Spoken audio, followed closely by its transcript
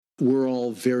we're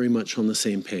all very much on the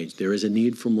same page. There is a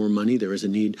need for more money. There is a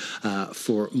need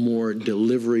for more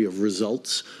delivery of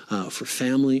results for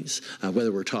families,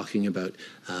 whether we're talking about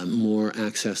more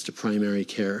access to primary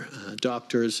care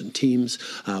doctors and teams,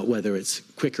 whether it's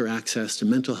quicker access to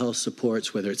mental health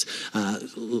supports, whether it's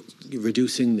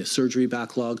reducing the surgery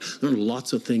backlog. There are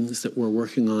lots of things that we're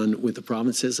working on with the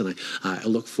provinces, and I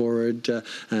look forward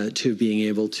to being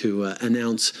able to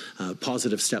announce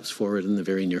positive steps forward in the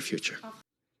very near future.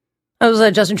 That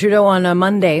was Justin Trudeau on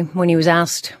Monday when he was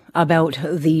asked about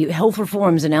the health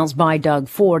reforms announced by Doug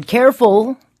Ford.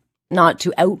 Careful not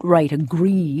to outright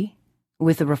agree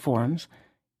with the reforms,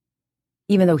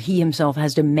 even though he himself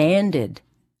has demanded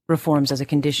reforms as a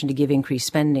condition to give increased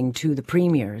spending to the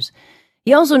premiers.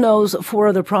 He also knows 4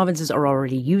 other provinces are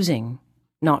already using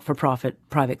not-for-profit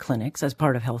private clinics as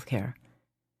part of healthcare.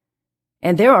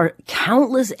 And there are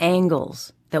countless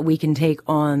angles that we can take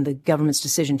on the government's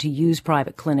decision to use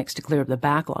private clinics to clear up the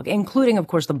backlog, including, of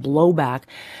course, the blowback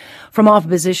from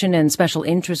opposition and special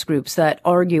interest groups that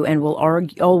argue and will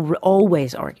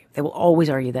always argue. They will always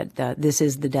argue that this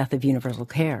is the death of universal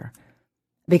care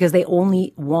because they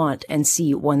only want and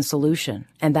see one solution,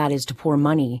 and that is to pour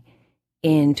money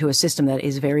into a system that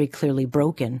is very clearly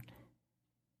broken,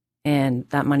 and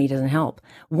that money doesn't help.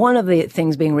 One of the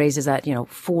things being raised is that,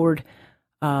 Ford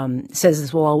says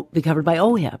this will all be covered by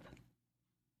OHIP.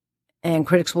 And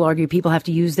critics will argue people have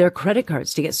to use their credit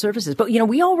cards to get services. But,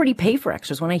 we already pay for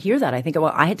extras. When I hear that, I think,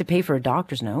 well, I had to pay for a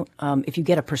doctor's note. If you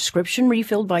get a prescription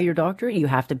refilled by your doctor, you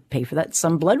have to pay for that.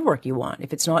 Some blood work you want.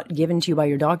 If it's not given to you by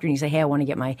your doctor and you say, hey, I want to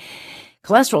get my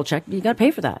cholesterol checked, you got to pay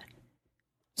for that.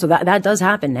 So that does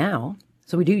happen now.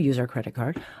 So we do use our credit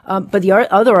card. But the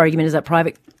other argument is that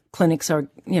private clinics are,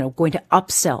 going to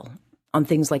upsell on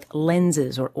things like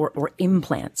lenses or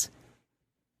implants.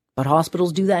 But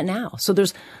hospitals do that now. So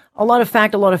there's a lot of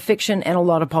fact, a lot of fiction, and a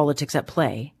lot of politics at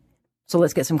play. So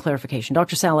let's get some clarification.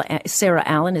 Dr. Sarah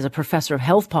Allen is a professor of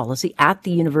health policy at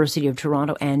the University of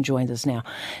Toronto and joins us now.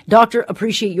 Doctor,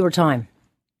 appreciate your time.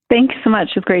 Thanks so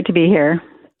much. It's great to be here.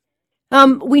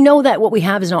 We know that what we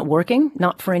have is not working,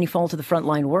 not for any fault of the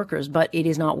frontline workers, but it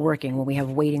is not working when we have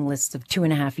waiting lists of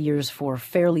 2.5 years for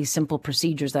fairly simple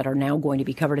procedures that are now going to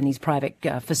be covered in these private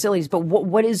facilities. But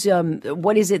what is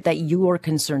it that you are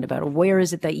concerned about, or where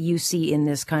is it that you see in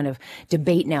this kind of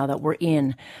debate now that we're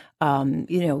in,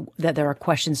 that there are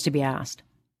questions to be asked?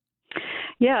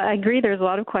 Yeah, I agree. There's a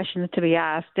lot of questions to be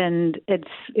asked, and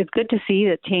it's good to see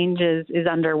that change is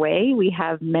underway. We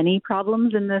have many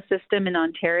problems in the system in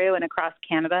Ontario and across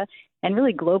Canada, and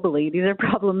really globally. These are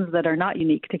problems that are not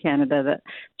unique to Canada: the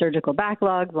surgical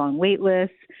backlogs, long wait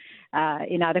lists,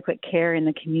 inadequate care in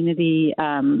the community,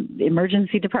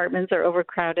 emergency departments are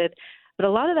overcrowded. But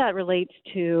a lot of that relates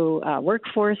to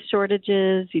workforce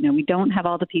shortages. We don't have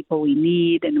all the people we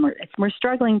need, and we're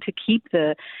struggling to keep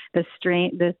the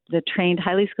trained,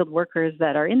 highly skilled workers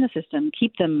that are in the system,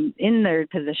 keep them in their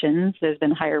positions. There's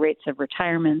been higher rates of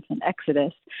retirements and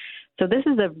exodus. So this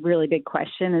is a really big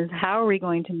question: is how are we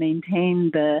going to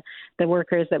maintain the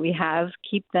workers that we have,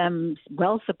 keep them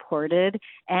well supported,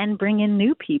 and bring in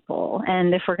new people?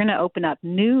 And if we're going to open up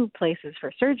new places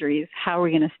for surgeries, how are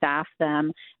we going to staff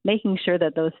them, making sure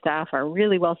that those staff are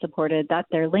really well supported, that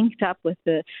they're linked up with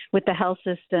the health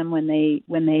system when they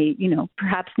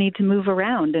perhaps need to move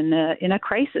around in a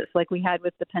crisis like we had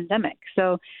with the pandemic.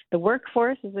 So the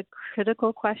workforce is a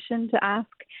critical question to ask.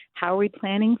 How are we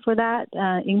planning for that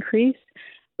increase?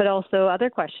 But also other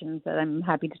questions that I'm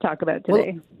happy to talk about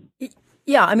today. Well,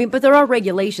 yeah, but there are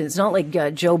regulations. It's not like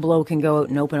Joe Blow can go out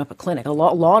and open up a clinic. A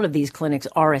lot of these clinics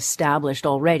are established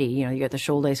already. You got the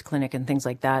Shoulder Clinic and things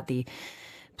like that. The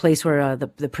place where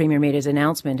the premier made his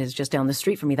announcement is just down the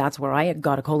street from me. That's where I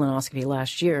got a colonoscopy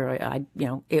last year.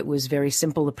 It was very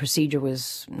simple. The procedure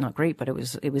was not great, but it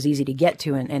was easy to get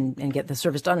to and get the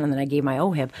service done. And then I gave my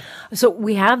OHIP. So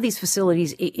we have these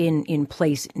facilities in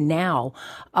place now,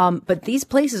 but these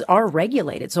places are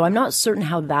regulated. So I'm not certain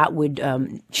how that would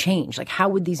change. Like, how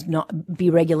would these not be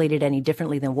regulated any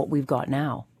differently than what we've got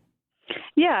now?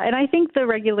 Yeah, and I think the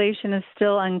regulation is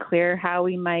still unclear how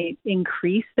we might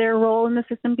increase their role in the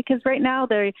system, because right now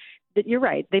you're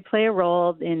right, they play a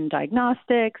role in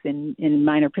diagnostics, in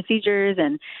minor procedures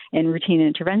and in routine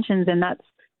interventions, and that's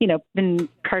been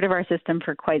part of our system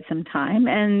for quite some time.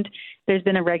 And there's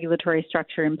been a regulatory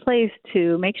structure in place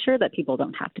to make sure that people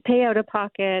don't have to pay out of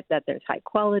pocket, that there's high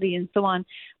quality and so on.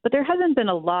 But there hasn't been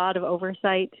a lot of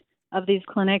oversight of these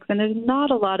clinics, and there's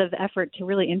not a lot of effort to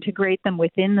really integrate them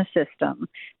within the system.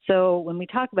 So when we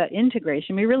talk about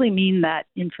integration, we really mean that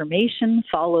information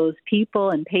follows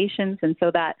people and patients, and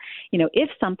so that, if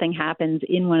something happens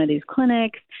in one of these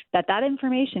clinics, that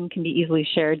information can be easily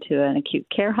shared to an acute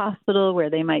care hospital where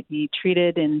they might be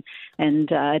treated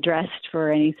and addressed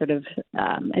for any sort of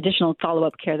additional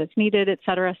follow-up care that's needed, et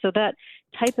cetera. So that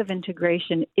type of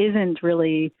integration isn't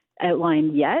really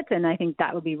outlined yet, and I think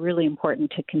that would be really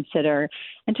important to consider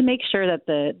and to make sure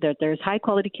that there's high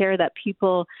quality care, that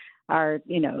people are,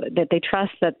 that they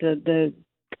trust that the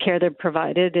care they're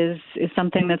provided is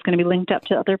something that's going to be linked up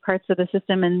to other parts of the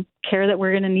system and care that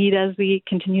we're going to need as we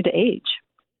continue to age.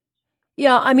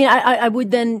 Yeah, I mean, I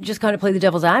would then just kind of play the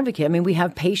devil's advocate. I mean, we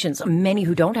have patients, many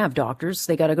who don't have doctors.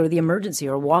 They got to go to the emergency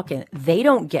or walk in. They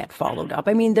don't get followed up.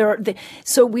 I mean,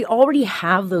 so we already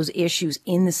have those issues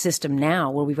in the system now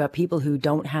where we've got people who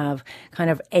don't have kind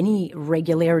of any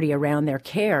regularity around their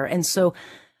care. And so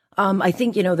I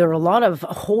think, there are a lot of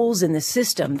holes in the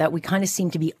system that we kind of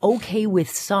seem to be okay with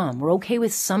some. We're okay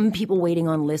with some people waiting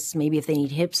on lists, maybe if they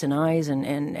need hips and eyes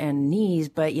and knees.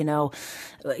 But,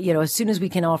 as soon as we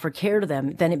can offer care to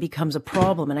them, then it becomes a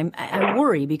problem. And I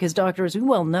worry because, doctor, as we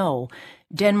well know,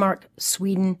 Denmark,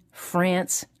 Sweden,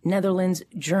 France, Netherlands,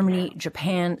 Germany,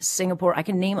 Japan, Singapore, I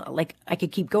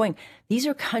could keep going. These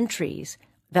are countries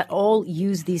that all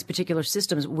use these particular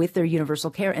systems with their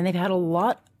universal care, and they've had a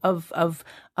lot of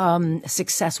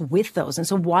success with those. And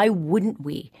so why wouldn't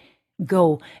we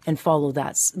go and follow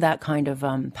that kind of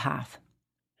path?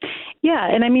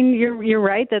 Yeah, and I mean, you're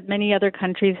right that many other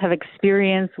countries have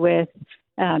experience with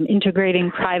integrating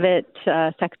private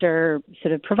sector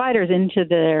sort of providers into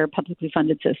their publicly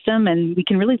funded system. And we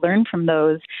can really learn from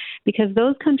those because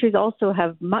those countries also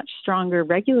have much stronger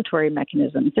regulatory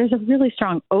mechanisms. There's a really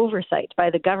strong oversight by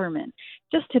the government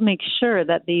just to make sure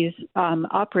that these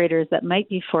operators that might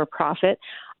be for profit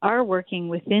are working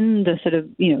within the sort of,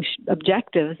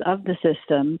 objectives of the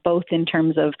system, both in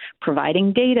terms of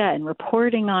providing data and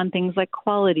reporting on things like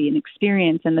quality and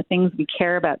experience and the things we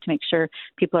care about to make sure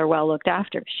people are well looked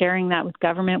after, sharing that with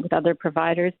government, with other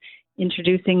providers,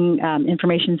 introducing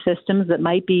information systems that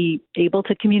might be able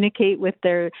to communicate with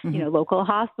their, local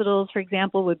hospitals, for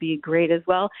example, would be great as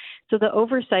well. So the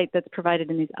oversight that's provided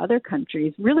in these other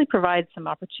countries really provides some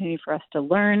opportunity for us to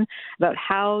learn about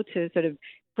how to sort of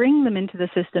bring them into the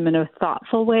system in a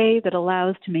thoughtful way that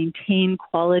allows to maintain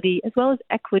quality as well as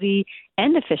equity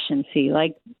and efficiency.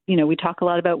 Like, we talk a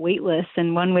lot about wait lists,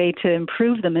 and one way to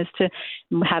improve them is to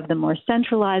have them more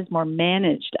centralized, more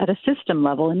managed at a system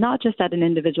level and not just at an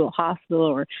individual hospital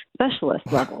or specialist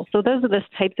level. So those are the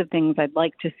types of things I'd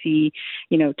like to see,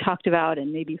 talked about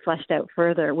and maybe fleshed out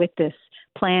further with this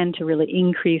plan to really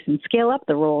increase and scale up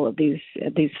the role of these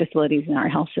facilities in our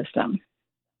health system.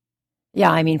 Yeah,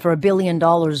 I mean, for $1 billion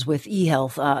with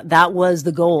eHealth, that was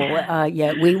the goal.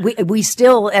 We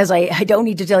still, as I don't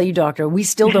need to tell you, doctor, we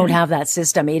still don't have that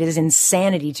system. It is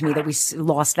insanity to me that we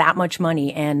lost that much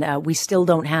money and we still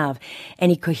don't have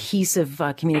any cohesive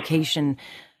communication,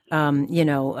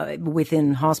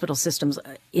 within hospital systems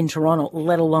in Toronto,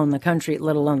 let alone the country,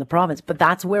 let alone the province. But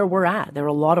that's where we're at. There are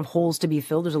a lot of holes to be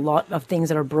filled. There's a lot of things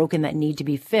that are broken that need to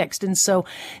be fixed. And so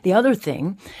the other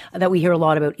thing that we hear a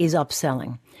lot about is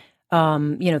upselling.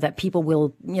 That people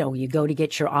will, you go to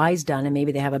get your eyes done and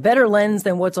maybe they have a better lens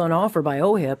than what's on offer by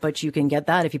OHIP, but you can get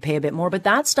that if you pay a bit more. But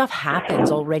that stuff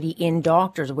happens already in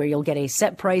doctors where you'll get a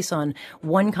set price on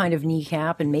one kind of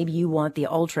kneecap and maybe you want the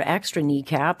ultra extra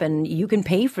kneecap and you can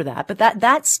pay for that. But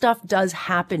that stuff does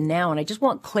happen now. And I just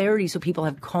want clarity so people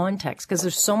have context because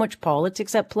there's so much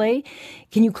politics at play.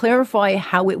 Can you clarify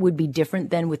how it would be different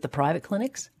than with the private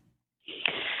clinics?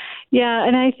 Yeah,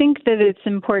 and I think that it's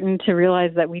important to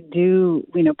realize that we do,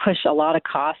 push a lot of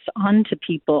costs onto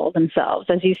people themselves.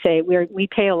 As you say, we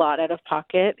pay a lot out of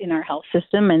pocket in our health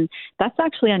system, and that's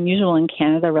actually unusual in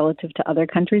Canada relative to other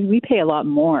countries. We pay a lot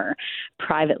more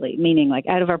privately, meaning like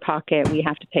out of our pocket, we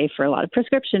have to pay for a lot of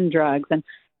prescription drugs and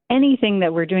anything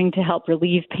that we're doing to help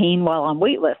relieve pain while on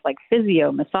wait lists, like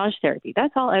physio, massage therapy.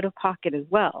 That's all out of pocket as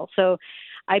well. So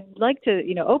I'd like to,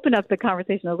 open up the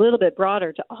conversation a little bit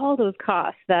broader to all those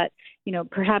costs that,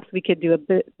 perhaps we could do a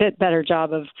bit better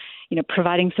job of,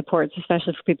 providing supports,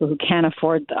 especially for people who can't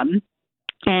afford them.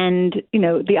 And,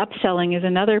 the upselling is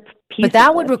another piece. But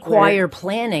that would require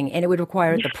planning, and it would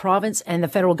require the province and the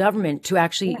federal government to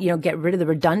actually, get rid of the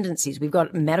redundancies. We've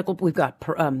got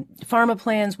pharma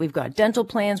plans, we've got dental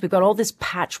plans, we've got all this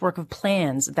patchwork of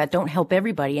plans that don't help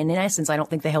everybody. And in essence, I don't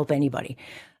think they help anybody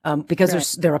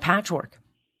because they're a patchwork.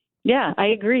 Yeah, I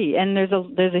agree. And there's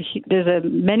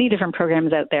many different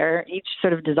programs out there, each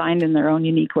sort of designed in their own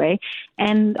unique way,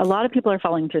 and a lot of people are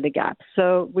falling through the gaps.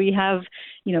 So we have,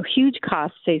 huge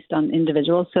costs faced on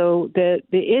individuals. So the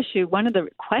issue, one of the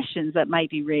questions that might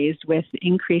be raised with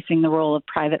increasing the role of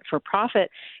private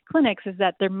for-profit clinics is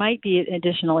that there might be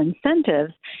additional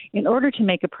incentives. In order to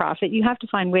make a profit, you have to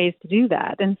find ways to do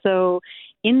that. And so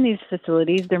in these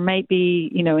facilities, there might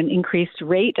be, an increased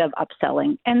rate of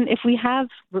upselling. And if we have,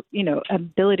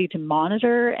 ability to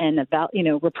monitor and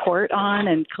report on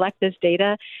and collect this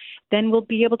data, then we'll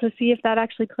be able to see if that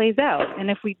actually plays out.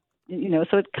 And if we,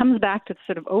 so it comes back to the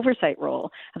sort of oversight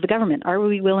role of the government. Are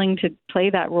we willing to play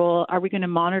that role? Are we going to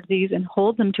monitor these and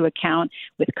hold them to account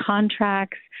with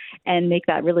contracts and make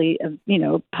that really,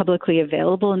 publicly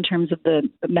available in terms of the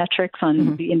metrics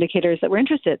on the indicators that we're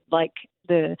interested, like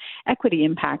the equity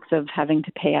impacts of having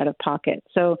to pay out of pocket.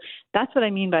 So that's what I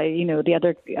mean by, the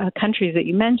other countries that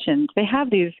you mentioned. They have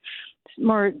these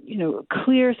more,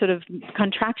 clear sort of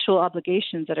contractual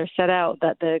obligations that are set out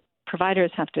that the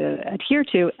providers have to adhere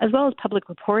to, as well as public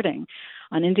reporting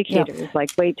on indicators like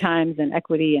wait times and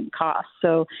equity and costs.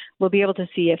 So we'll be able to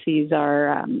see if these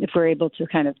are, if we're able to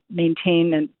kind of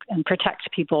maintain and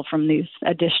protect people from these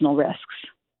additional risks.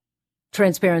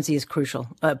 Transparency is crucial,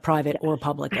 private or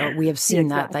public. We have seen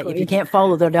that if you can't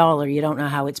follow the dollar, you don't know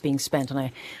how it's being spent. And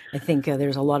I think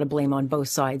there's a lot of blame on both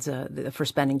sides for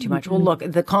spending too much. Well, look,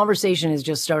 the conversation is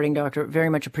just starting, Doctor. Very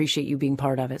much appreciate you being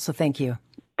part of it. So thank you.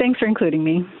 Thanks for including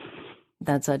me.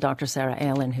 That's Dr. Sarah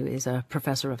Allen, who is a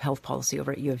professor of health policy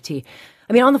over at U of T.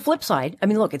 I mean, on the flip side,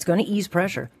 look, it's going to ease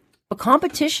pressure, but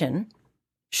competition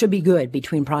should be good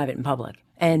between private and public.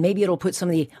 And maybe it'll put some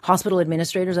of the hospital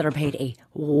administrators that are paid a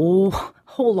whole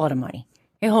lot of money.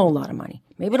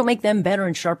 Maybe it'll make them better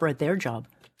and sharper at their job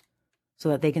so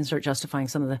that they can start justifying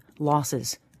some of the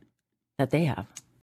losses that they have.